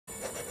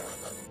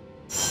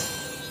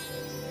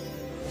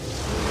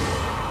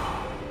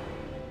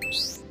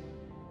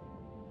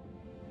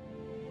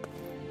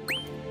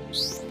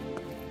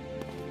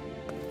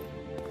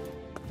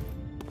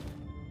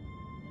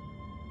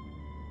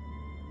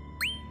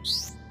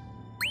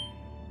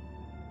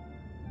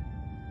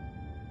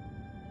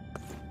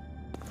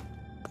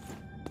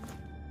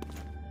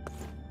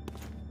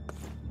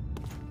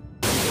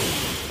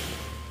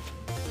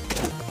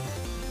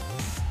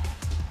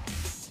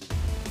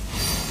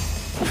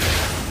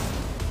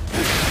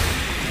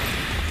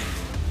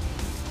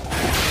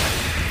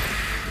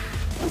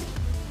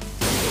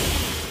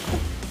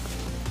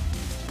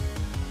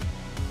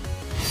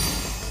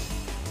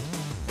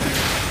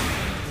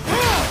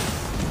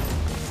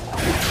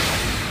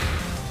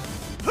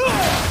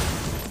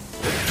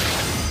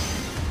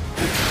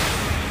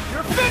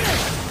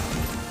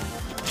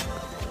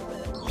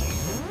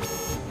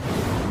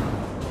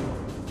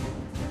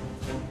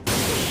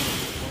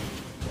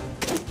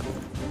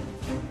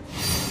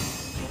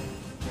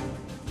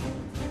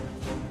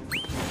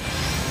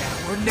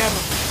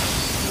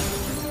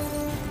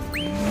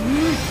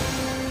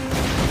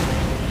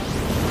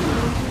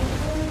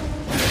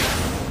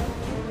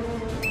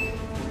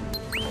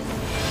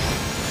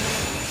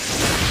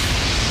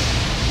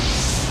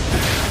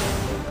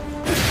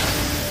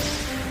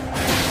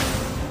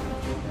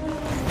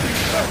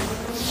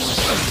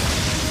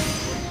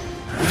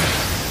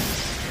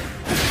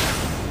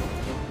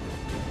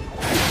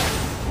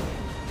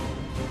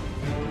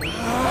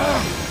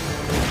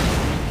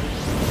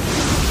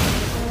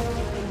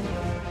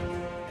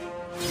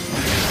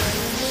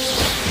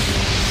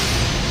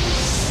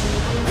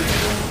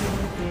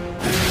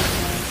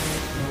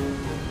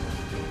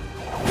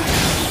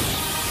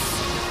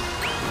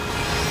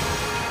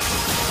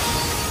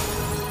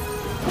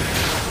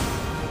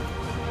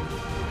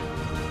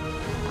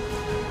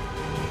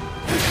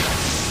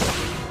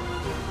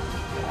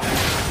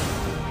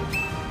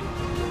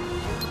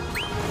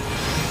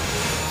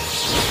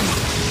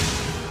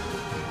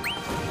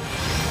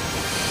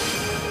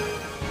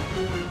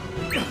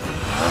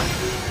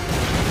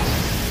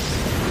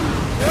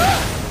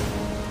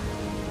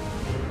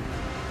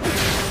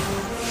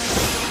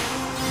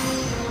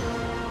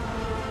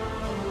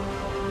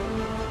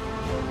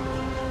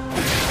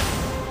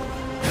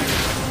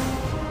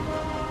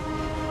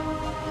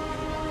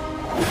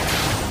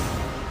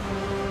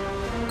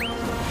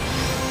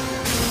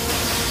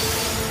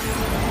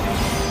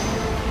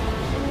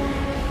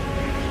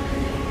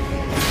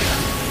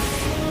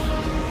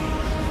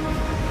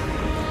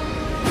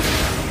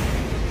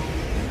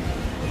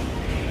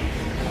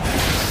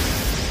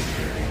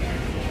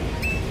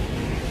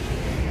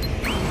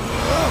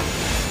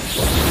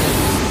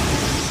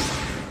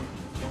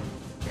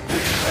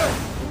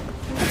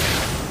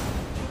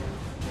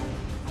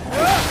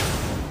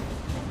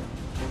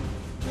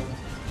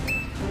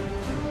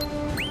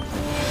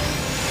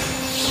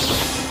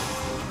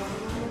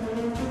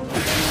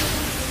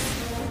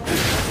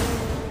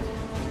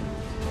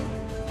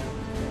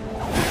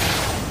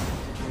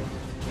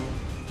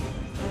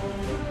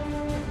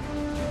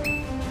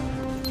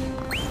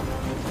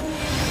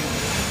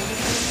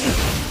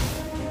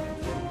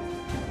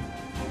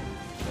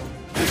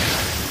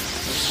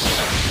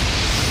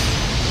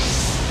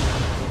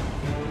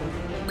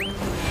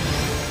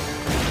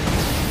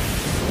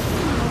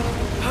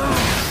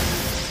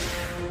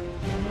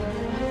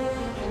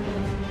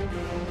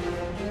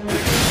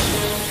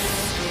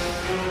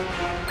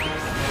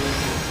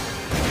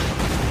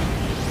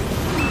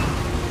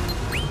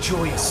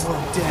Enjoy a slow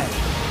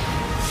death.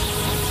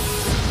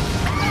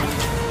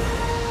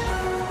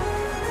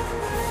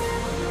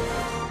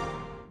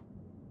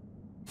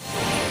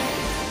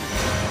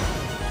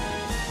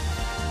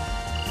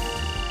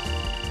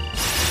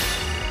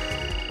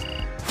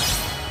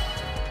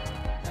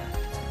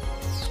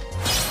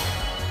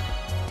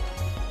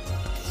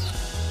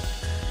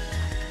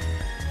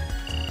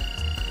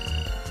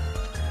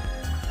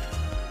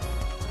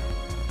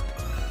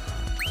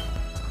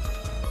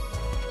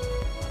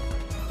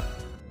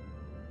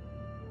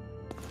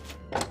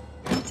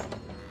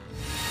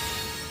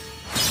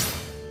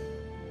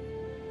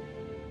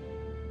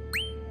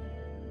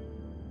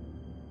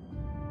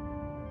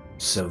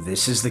 So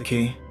this is the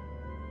key?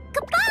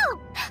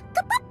 Kapow!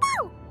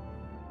 Kapow!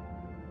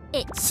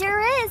 It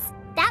sure is.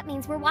 That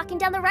means we're walking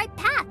down the right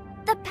path.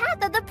 The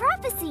path of the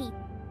prophecy.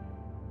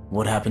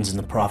 What happens in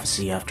the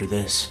prophecy after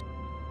this?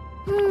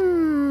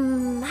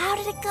 How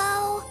did it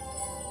go?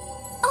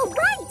 Oh,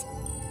 right!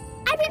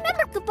 I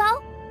remember,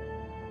 Kupo!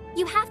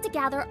 You have to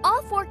gather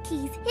all 4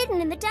 keys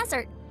hidden in the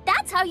desert.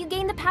 That's how you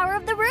gain the power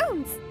of the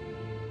runes.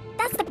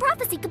 That's the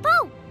prophecy,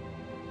 Kupo!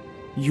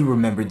 You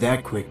remembered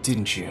that quick,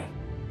 didn't you?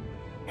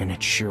 And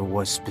it sure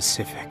was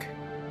specific.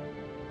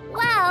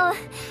 Well,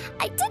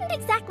 I didn't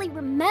exactly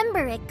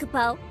remember it,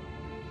 Kupo.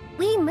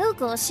 We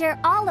Moogles share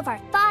all of our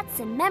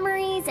thoughts and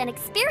memories and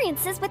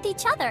experiences with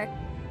each other.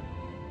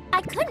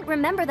 I couldn't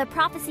remember the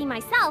prophecy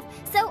myself,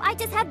 so I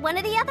just had one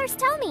of the others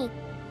tell me.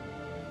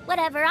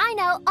 Whatever I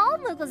know, all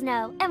Moogles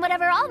know, and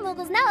whatever all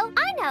Moogles know,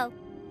 I know.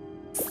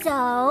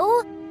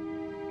 So,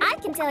 I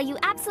can tell you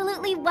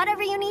absolutely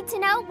whatever you need to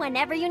know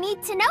whenever you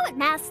need to know it,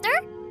 Master.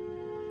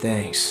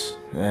 Thanks.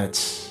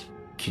 That's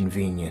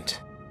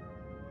convenient.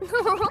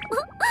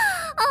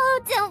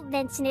 Oh, don't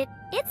mention it.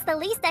 It's the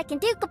least I can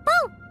do,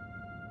 Kapow.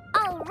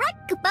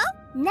 right, Kupo.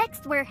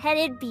 Next, we're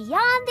headed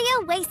beyond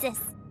the oasis.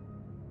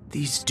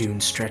 These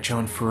dunes stretch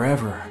on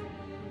forever.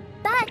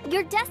 But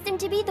you're destined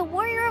to be the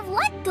warrior of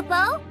light,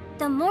 Kupo.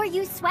 The more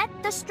you sweat,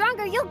 the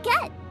stronger you'll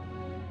get.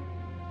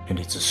 And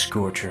it's a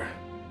scorcher.